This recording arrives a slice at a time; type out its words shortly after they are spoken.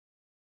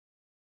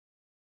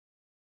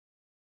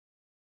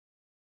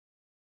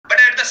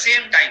the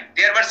same time,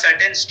 there were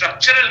certain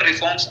structural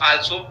reforms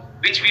also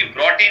which we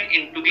brought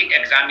into the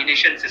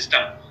examination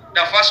system.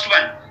 The first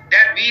one,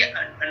 that we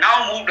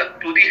now moved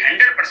to the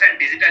 100%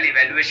 digital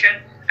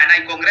evaluation, and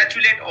I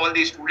congratulate all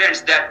the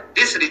students that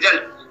this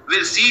result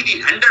will see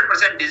the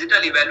 100%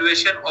 digital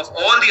evaluation of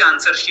all the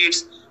answer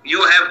sheets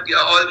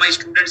all my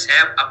students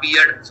have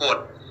appeared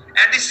for.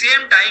 At the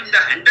same time,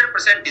 the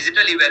 100%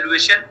 digital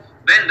evaluation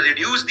will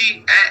reduce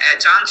the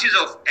chances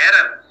of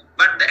error,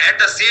 but at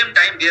the same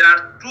time, there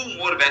are two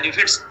more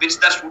benefits which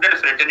the student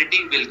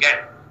fraternity will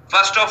get.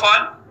 First of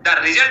all, the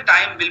result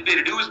time will be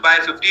reduced by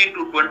 15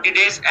 to 20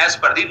 days as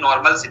per the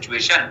normal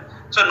situation.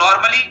 So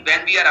normally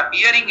when we are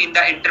appearing in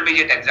the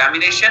intermediate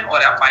examination or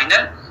a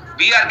final,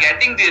 we are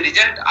getting the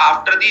result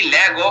after the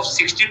lag of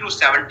 60 to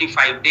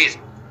 75 days.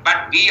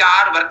 But we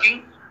are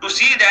working to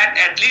see that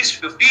at least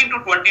 15 to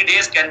 20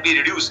 days can be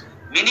reduced,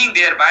 meaning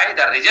thereby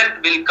the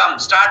result will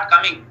start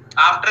coming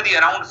after the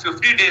around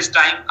 50 days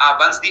time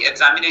once the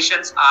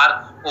examinations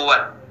are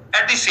over.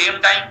 At the same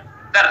time,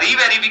 the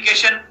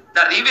re-verification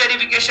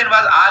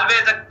was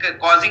always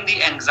causing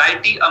the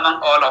anxiety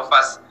among all of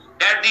us.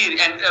 That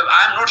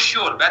I am not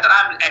sure whether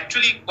I am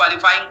actually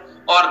qualifying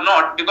or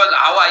not, because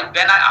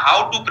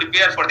how to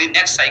prepare for the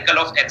next cycle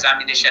of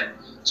examination.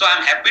 So I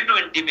am happy to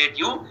intimate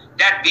you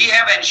that we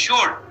have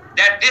ensured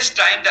that this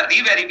time the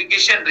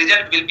re-verification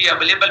result will be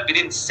available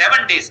within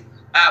 7 days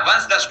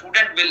once the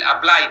student will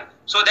apply,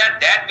 so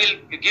that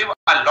will give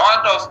a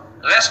lot of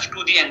rest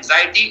to the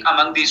anxiety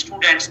among the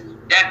students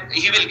that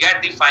he will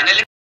get the final